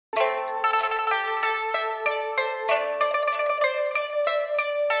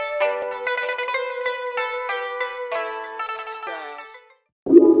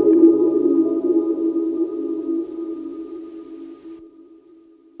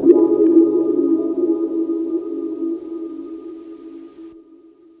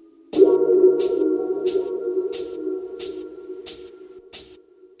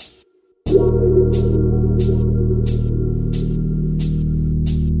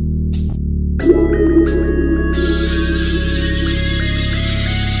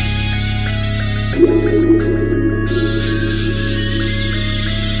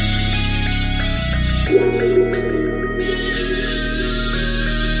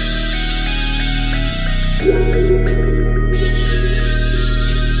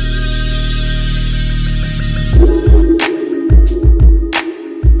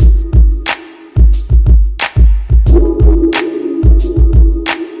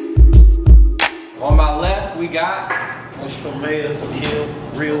On my left, we got Mush for mayor, Kill,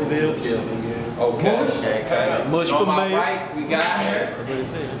 Realville, Kill. okay. Okay. Mush On for my mayor. right, we got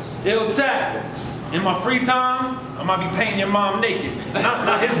Ill-Tac. In my free time, I might be painting your mom naked.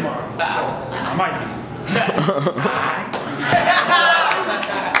 Not his mom. I might be.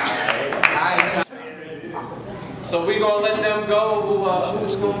 So we gonna let them go.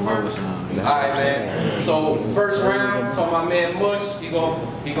 Who's going first? Alright, man. So first round. So my man Mush, he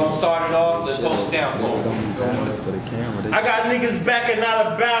gonna start it off. Let's hold it down for him. I got niggas backing out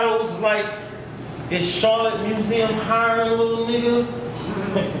of battles like it's Charlotte Museum hiring a little nigga.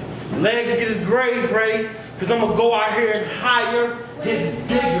 Legs get his grave ready, cause I'm gonna go out here and hire his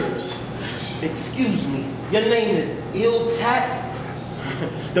diggers. Excuse me, your name is Ill-Tac?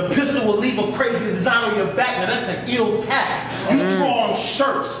 The pistol will leave a crazy design on your back. Now that's an Ill-Tac. You draw on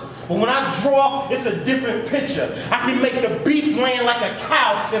shirts. But when I draw, it's a different picture. I can make the beef land like a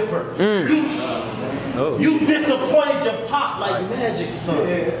cow tipper. You disappointed your pop like magic, son.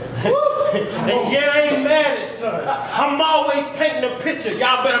 And yeah, I ain't mad at son. I'm always painting a picture.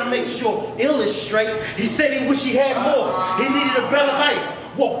 Y'all better make sure Ill is straight. He said he wish he had more. He needed a better life.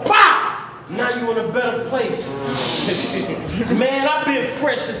 Well, pow! Now you in a better place. Man, I've been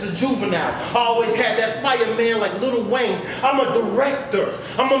fresh as a juvenile. I always had that fireman like Lil Wayne. I'm a director.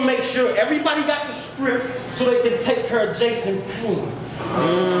 I'm gonna make sure everybody got the script so they can take care of Jason Payne.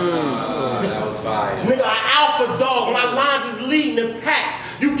 That was fire. Nigga, I alpha dog. My lines is leading the pack.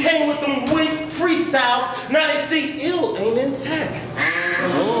 You came with them weak freestyles. Now they see Ill ain't intact.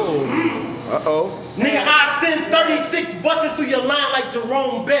 Nigga, I send 36 busting through your line like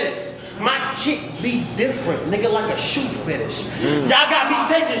Jerome Bettis. My kick be different, nigga, like a shoe fetish. Y'all got me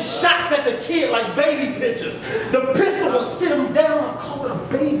taking shots at the kid like baby pictures. The pistol will sit him down, I call it a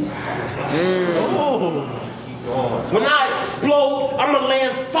babysitter. When I explode, I'ma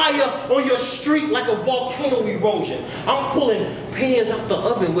land fire on your street like a volcano erosion. I'm pulling pans out the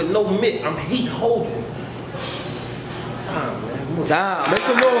oven with no mitt, I'm heat holding. Time, man. Time, make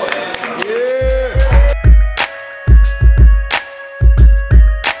some noise. Yeah.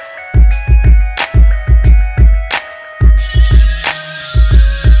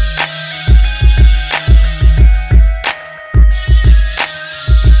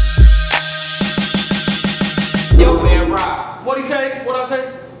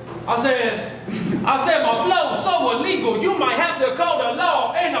 I said my flow's so illegal, you might have to call the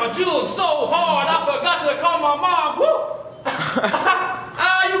law. And I jug so hard, I forgot to call my mom. Woo!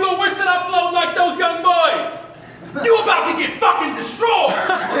 You gonna wish that I flowed like those young boys. You about to get fucking destroyed.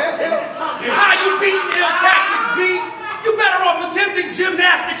 How you beating Ill-Tactics beat? You better off attempting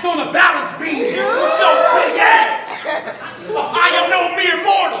gymnastics on a balance beam with your big ass. I am no mere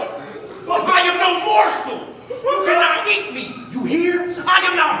mortal. I am no morsel. You cannot eat me, you hear? I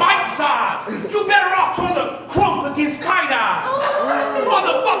am not bite-sized. You better off trying to crump against kite eyes.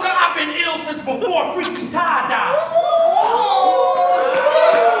 Motherfucker, I've been ill since before freaky tie-dye.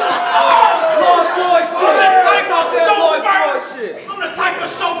 I'm the type of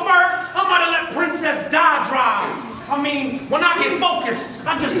chauffeur, I'm gonna let Princess Di drive. I mean, when I get focused,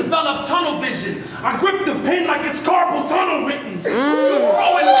 I just develop tunnel vision. I grip the pen like it's carpal tunnel mittens. You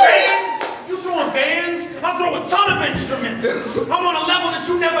throwing bands? You throwing bands? I throw a ton of instruments. I'm on a level that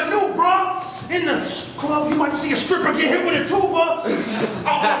you never knew, bro. In the club, you might see a stripper get hit with a tuba.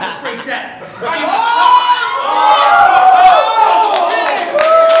 I'll orchestrate that. I am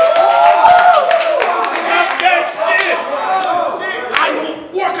I will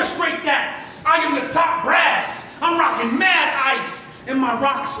orchestrate that. I am the top brass. I'm rocking mad ice. And my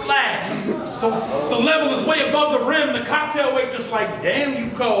rocks glass. The level is way above the rim. The cocktail waitress like, damn you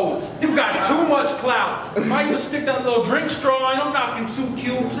cold. You got too much clout. Why you stick that little drink straw in? I'm knocking 2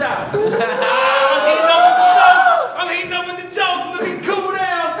 cubes out. I'm heating up with the jokes. Let me cool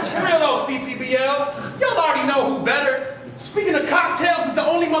down. For real though, CPBL. Y'all already know who better. Speaking of cocktails, is the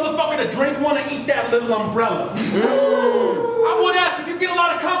only motherfucker to drink one and eat that little umbrella. I would ask if you get a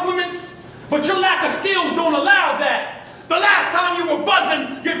lot of compliments, but your lack of skills don't allow that. The last time you were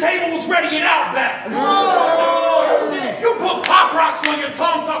buzzing, your table was ready in Outback. You put pop rocks on your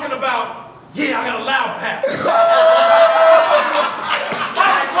tongue talking about, yeah, I got a loud pack. How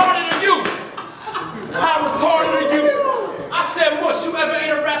retarded are you? How retarded are you? I said, Mush, you ever ate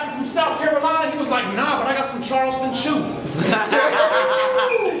a rapper from South Carolina? He was like, nah, but I got some Charleston chew.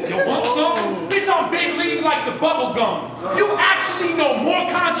 You want some? Bitch, I'm big league like the bubble gum. You actually know more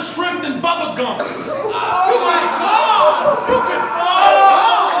kinds of shrimp than bubble gum. Oh my God! You can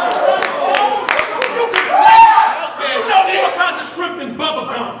place. You know more kinds of shrimp than bubble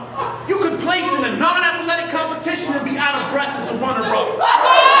gum. You could place in a non-athletic competition and be out of breath as a runner-up.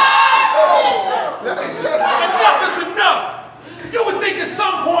 Enough is enough. You would think at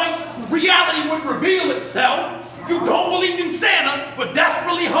some point reality would reveal itself. You don't believe in Santa, but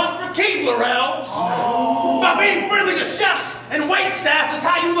desperately hunt for Keebler elves. By being friendly to chefs and waitstaff is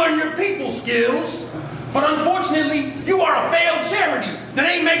how you learn your people skills. But unfortunately, you are a failed charity that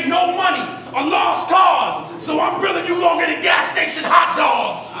ain't make no money, a lost cause. So I'm grilling you longer than gas station hot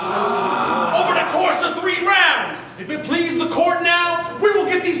dogs. Over the course of 3 rounds. If it please the court now, we will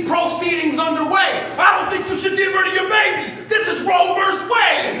get these proceedings underway. I don't think you should get rid of your baby. This is Roe versus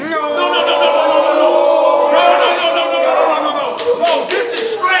Wade. No, this is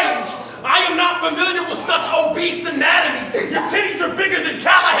strange. I am not familiar with such obese anatomy. Your titties are bigger than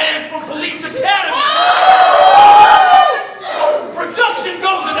Callahan's from Police Academy. Production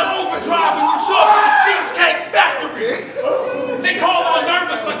goes into overdrive when you show up at the Cheesecake Factory. They call all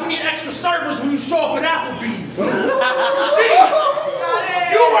nervous like we need extra servers when you show up at Applebee's. You see,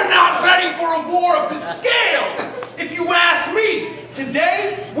 you are not ready for a war of this scale. If you ask me,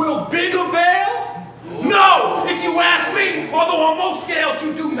 today will big avail? No, if you ask me, although on most scales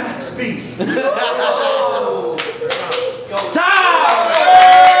you do max B.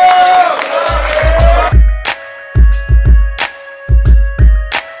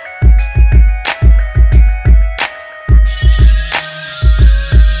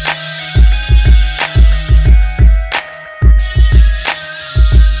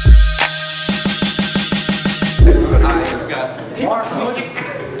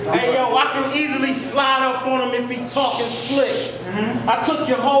 Hey yo, I can easily slide up on him if he talking slick. I took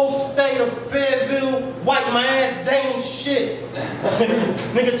your whole state of Fayetteville, wiped my ass, they ain't shit.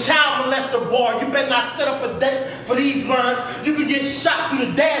 Nigga, child molester bar, you better not set up a date for these lines. You could get shot through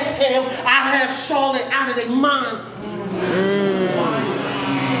the dash cam. I have Charlotte out of their mind.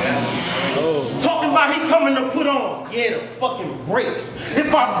 Talking about he coming to put on. Yeah, the fucking brakes.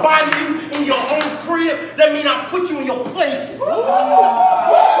 If I body you in your own crib, that mean I put you in your place. The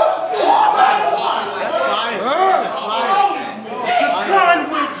kind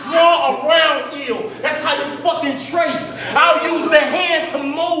will draw around ill. That's how you fucking trace. I'll use the hand to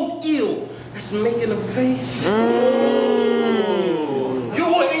mold ill. That's making a face. You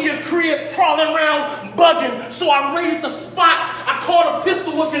were in your crib crawling around bugging, so I raided the spot. I caught a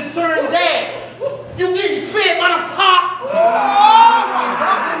pistol with concerned dad. You getting fed by the pop? Oh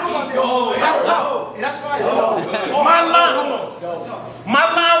my God! That's tough. That's right. My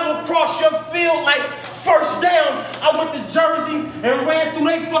line will cross your field like first down. I went to Jersey and ran through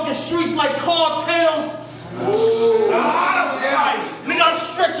they fucking streets like car towns. Nigga, I'm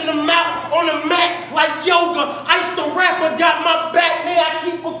stretching them out on the mat like yoga. Ice the rapper got my back. Hey, I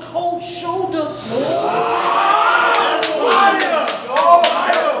keep a cold shoulder.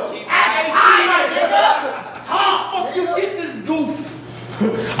 How the fuck you get this goof?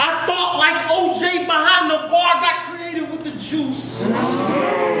 I thought like OJ behind the bar got creative with the juice.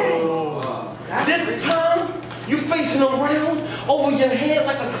 This time, you facing around over your head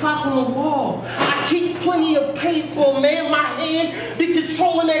like a clock on the wall. I keep plenty of paper, man. My hand be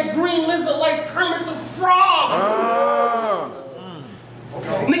controlling that green lizard like Kermit the Frog.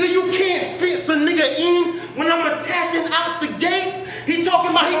 Nigga, you can't fix a nigga in when I'm attacking out the gate. He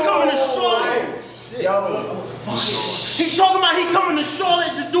talking about he coming to Charlotte. He talking about he coming to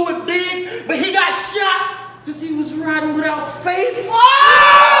Charlotte to do it big, but he got shot because he was riding without faith.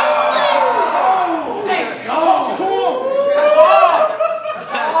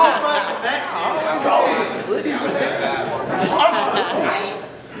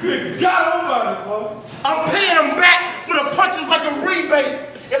 Good God Almighty, boy. I'm paying him back for the punches like a rebate.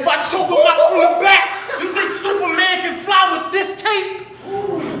 If I choke him out from the back, you think Superman can fly with this cape?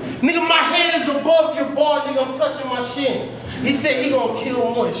 Nigga, my head is above your bar, nigga, I'm touching my shin. He said he gonna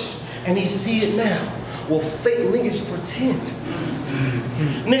kill Mush, and he see it now. Well, fake niggas pretend.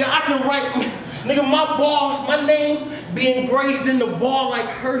 Nigga, I can write, nigga, my bars, my name be engraved in the bar like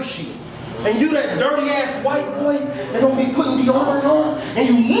Hershey. And you that dirty ass white boy that don't be putting deodorant on, and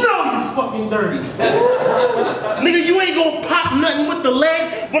you know you fucking dirty. Nigga, you ain't gonna pop nothing with the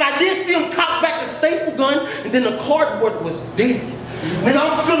leg, but I did see him cock back the staple gun, and then the cardboard was dead. Nigga,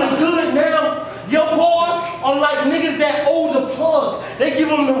 I'm feeling good now. Your boys are like niggas that owe the plug. They give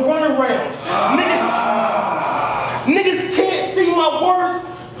them the runaround. Niggas can't see my worth.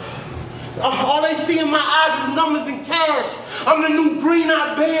 All they see in my eyes is numbers and cash. I'm the new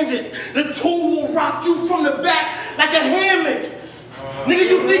green-eyed bandit. The tool will rock you from the back like a hammock. Nigga,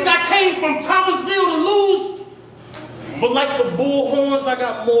 you think I came from Thomasville to lose? But like the bullhorns, I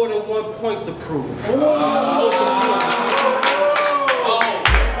got more than 1 point to prove.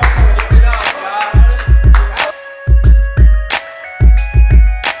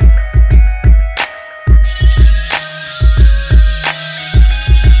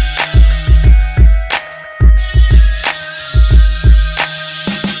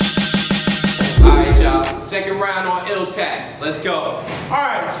 Second round on Ill-Tac. Let's go.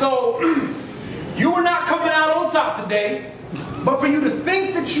 Alright, so you are not coming out on top today, but for you to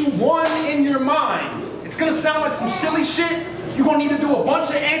think that you won in your mind, it's gonna sound like some silly shit. You're gonna need to do a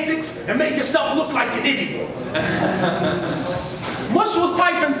bunch of antics and make yourself look like an idiot. Mush was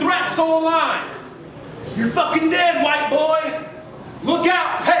typing threats online. You're fucking dead, white boy. Look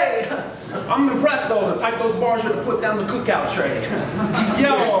out. Hey, I'm impressed though to type those bars here to put down the cookout tray.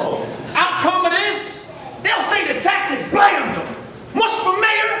 Yo, outcome of this? They'll say the tactics blamed them. Mush for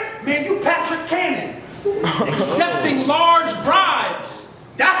mayor? Man, you Patrick Cannon. Accepting large bribes.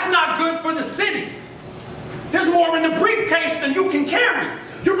 That's not good for the city. There's more in the briefcase than you can carry.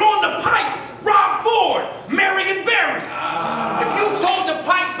 You're on the pipe. Rob Ford, Marion Barry. If you told the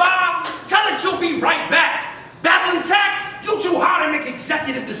pipe Bob, tell it you'll be right back. Battling tack, you too hard to make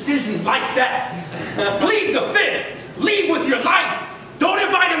executive decisions like that. Plead the fifth. Leave with your life. Don't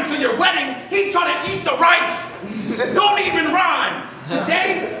invite him to your wedding. He's trying to eat the rice. Don't even rhyme.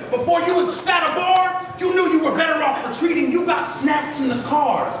 Today, before you had spat a bar, you knew you were better off retreating. You got snacks in the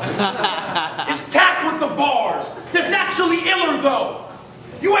car. It's tack with the bars. This actually iller though.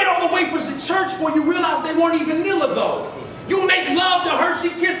 You ate all the wafers at church before you realized they weren't even iller though. You make love to Hershey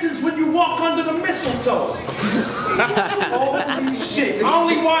Kisses when you walk under the mistletoe. Holy shit. I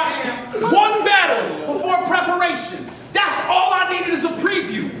only watched one battle before preparation. That's all I needed is a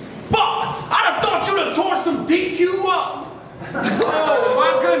preview. Fuck! I'd have thought you'd have tore some DQ up. Oh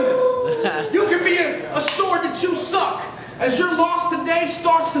my goodness. You can be assured that you suck. As your loss today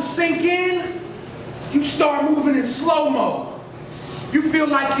starts to sink in, you start moving in slow-mo. You feel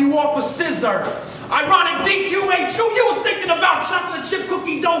like you off a scissor. Ironic DQ ain't you. You was thinking about chocolate chip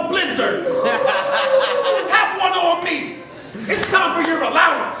cookie dough blizzards. Have one on me. It's time for your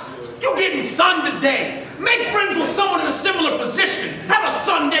allowance. You getting sun today. Make friends with someone in a similar position. Have a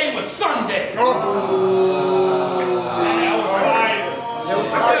Sunday with Sunday. Oh. That was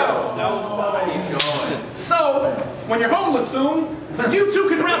fire. That was fire. So, when you're homeless soon, you two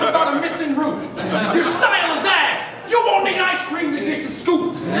can rap about a missing roof. Your style is ass. You won't need ice cream to get the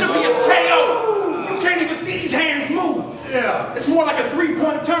scoop. It'll be a KO. You can't even see these hands move. Yeah. It's more like a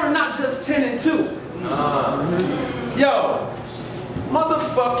 3-point turn, not just 10 and 2. Yo,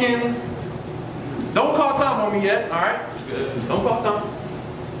 motherfucking, don't call time on me yet, all right? Don't call time.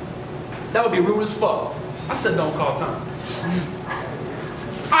 That would be rude as fuck. I said don't call time.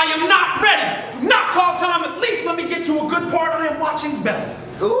 I am not ready. Do not call time. At least let me get to a good part. I am watching Belly.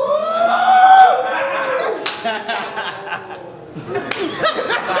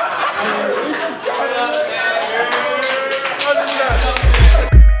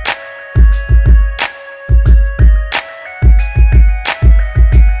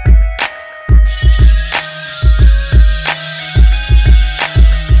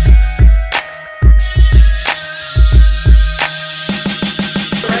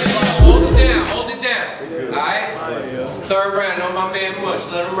 Third round on my man Mush.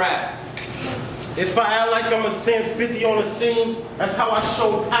 Let him rap. If I act like I'm a Sin 50 on the scene, that's how I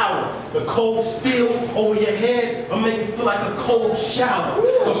show power. The cold steel over your head will make you feel like a cold shower.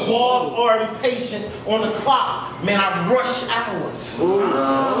 The balls are impatient on the clock. Man, I rush hours.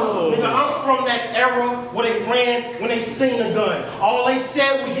 Nigga, I'm from that era where they ran when they seen a gun. All they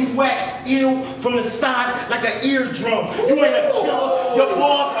said was you wax ill from the side like an eardrum. You ain't a killer. Your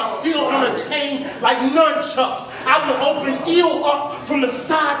balls are still on the a chain like nunchucks. I will open Ill up from the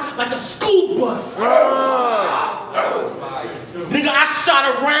side like a school bus. Nigga, I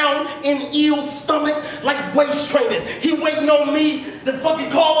shot around in Ill's stomach like waist training. He waiting on me to fucking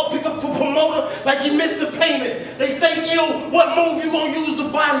call up, pick up for promoter like he missed the payment. They say, Ill, what move you gonna use to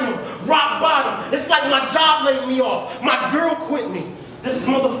body him? Rock bottom. It's like my job laid me off. My girl quit me. This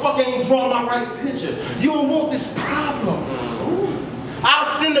motherfucker ain't draw my right picture. You don't want this problem. I'll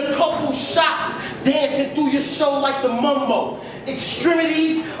send a couple shots dancing through your show like the mumbo.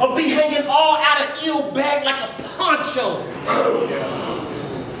 Extremities will be hanging all out of Ill bag like a poncho.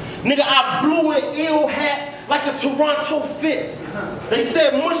 Nigga, I blew an Ill hat like a Toronto fit. They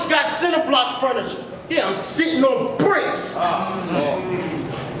said Mush got center block furniture. Yeah, I'm sitting on bricks.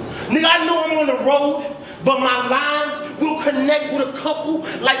 Nigga, I know I'm on the road, but my lines will connect with a couple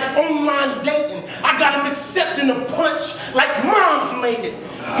like online dating. I got him accepting the punch like mom's made it.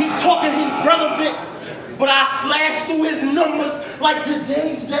 He talking, he relevant, but I slash through his numbers like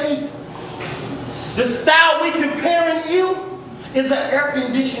today's date. The style we comparing Ill is an air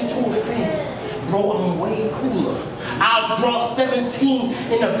condition to a fan. Bro, I'm way cooler. I'll draw 17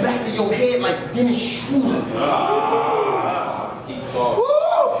 in the back of your head like Dennis Schroeder.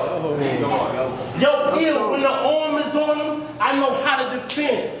 Yo, Ill, when the arm is on him, I know how to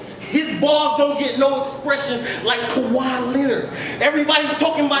defend. His balls don't get no expression like Kawhi Leonard. Everybody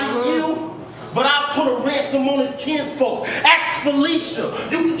talking about Ill, but I put a ransom on his kinfolk. Ask Felicia,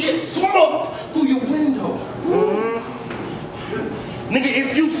 you can get smoked through your window. Nigga,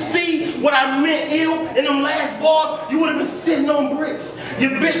 if you see what I meant, Ill, in them last bars, you would have been sitting on bricks.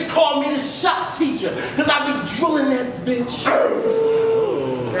 Your bitch called me the shop teacher, cause I be drilling that bitch.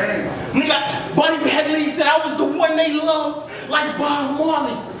 Nigga, Buddy Bagley said I was the one they loved, like Bob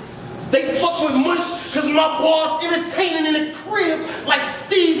Marley. They fuck with Mush, cause my bars entertaining in the crib like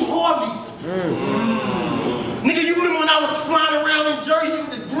Steve Harvey's. Nigga, you remember when I was flying around in Jersey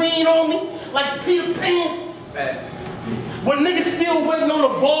with the green on me, like Peter Pan? Facts. But niggas still waiting on the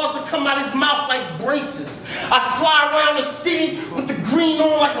bars to come out his mouth like braces. I fly around the city with the green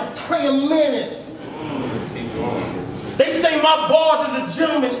on like a praying menace. They say my bars is a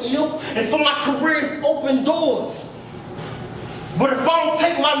gentleman, Ill, and for my career it's open doors. But if I don't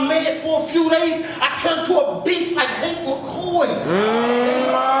take my meds for a few days, I turn to a beast like Hank McCoy.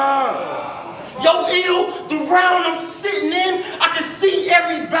 Yo, Ill, the round I'm sitting in, I can see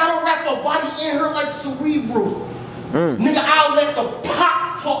every battle rapper body in her like Cerebral. Nigga, I'll let the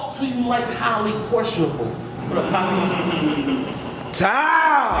pop talk to you like highly questionable. What up, Poppy?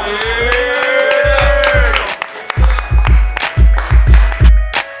 Time!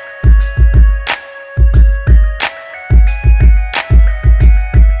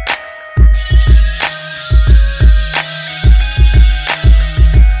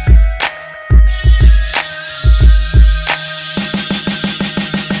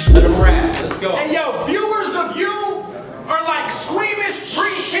 Let him rap. Let's go. And yo, viewers of you are like squeamish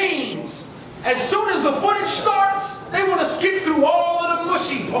preteens. As soon as the footage starts, they want to skip through all of the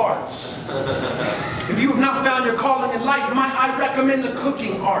mushy parts. If you have not found your calling in life, might I recommend the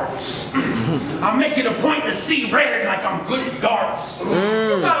cooking arts. I make it a point to see red like I'm good at darts.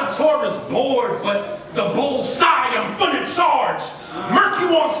 You got a Taurus board, but the bullseye, I'm fully charged. Murk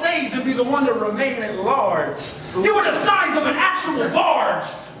you on stage and be the one to remain at large. You are the size of an actual barge,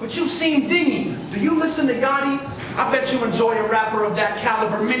 but you seem dingy. Do you listen to Yachty? I bet you enjoy a rapper of that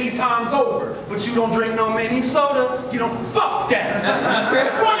caliber many times over, but you don't drink no mini soda. You don't fuck that.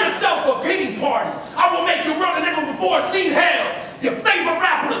 Run yourself a pity party. I will make you run a nigga before seen hell. Your favorite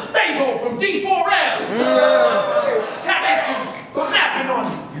rapper is Fabo from D4L. Tax is snapping on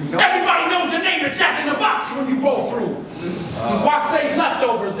you. Everybody knows your name and Jack in the Box when you roll through. Why save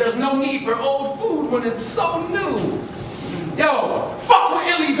leftovers? There's no need for old food when it's so new. Yo, fuck with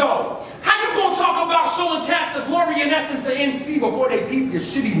Illy-Go. How you gonna talk about showing cats the glory and essence of NC before they peep your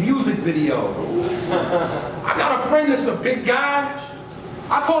shitty music video? I got a friend that's a big guy.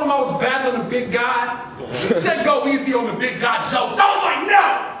 I told him I was battling a big guy. He said go easy on the big guy jokes. I was like,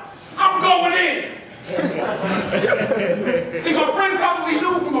 no, I'm going in. See, my friend probably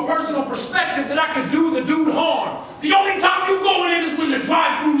knew from a personal perspective that I could do the dude harm. The only time you going in is when the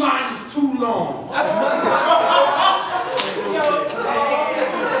drive-through line is too long.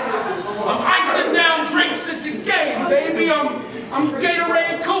 I'm icing down drinks at the game, baby. I'm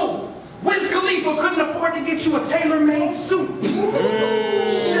Gatorade cool. Wiz Khalifa couldn't afford to get you a tailor-made suit.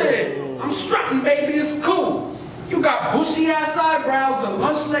 Shit, I'm strutting, baby. It's cool. You got bushy-ass eyebrows and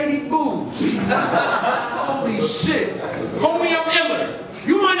lunch lady boobs. Holy shit. Homie, I'm iller.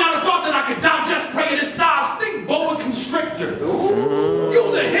 You might not have thought that I could digest prey this size thick boa constrictor.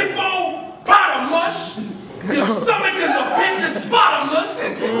 You's a hippo?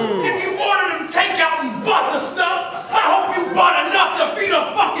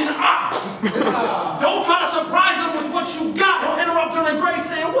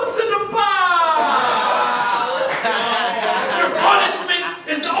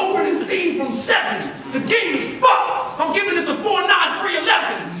 The game is fucked. I'm giving it the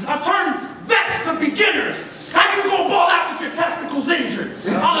 4-9-3-11. I turn vets to beginners. How you gonna ball out with your testicles injured?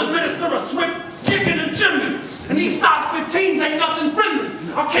 I'll administer a swift kick in the chimney. And these size 15s ain't nothing friendly.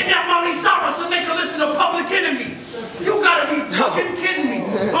 I'll kidnap Molly Cyrus and make her listen to Public Enemy. You gotta be fucking kidding me.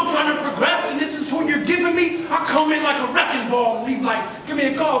 I'm trying to progress and this is who you're giving me? I come in like a wrecking ball and leave like, give me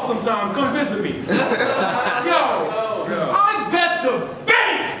a call sometime, come visit me. Yo, I bet the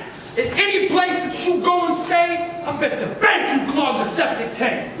bank in any place that you go and stay, I bet the bank you clog the septic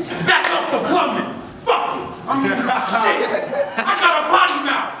tank. Back up the plumbing. Fuck you. Shit. I got a potty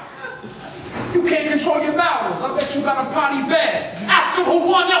mouth. You can't control your bowels. I bet you got a potty bag. Ask him who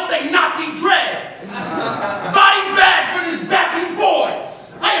won, they'll say Nazi Dread. Body bag for this Becky boy.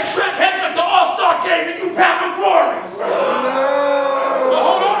 I attract heads at the All-Star game and you Pat McCrory.